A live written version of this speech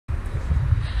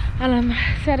And I'm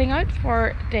setting out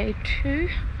for day 2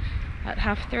 at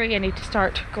 3:30. I need to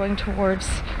start going towards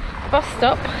the bus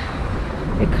stop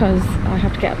because I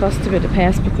have to get a bus to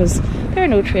Budapest because there are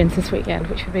no trains this weekend,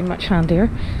 which would have been much handier.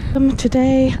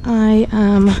 Today I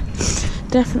am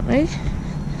definitely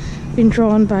been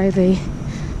drawn by the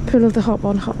pull of the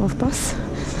hop-on hop-off bus.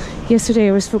 Yesterday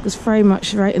I was focused very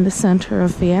much right in the centre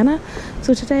of Vienna,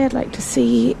 so today I'd like to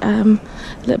see a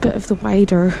little bit of the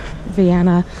wider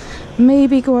Vienna.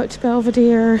 Maybe go out to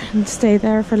Belvedere and stay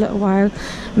there for a little while.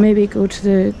 Maybe go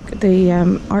to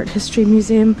the Art History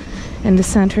Museum in the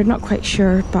centre. Not quite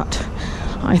sure, but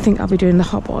I think I'll be doing the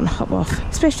hop-on hop-off,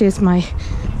 especially as my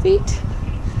feet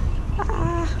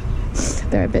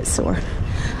they're a bit sore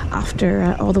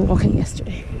after all the walking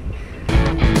yesterday.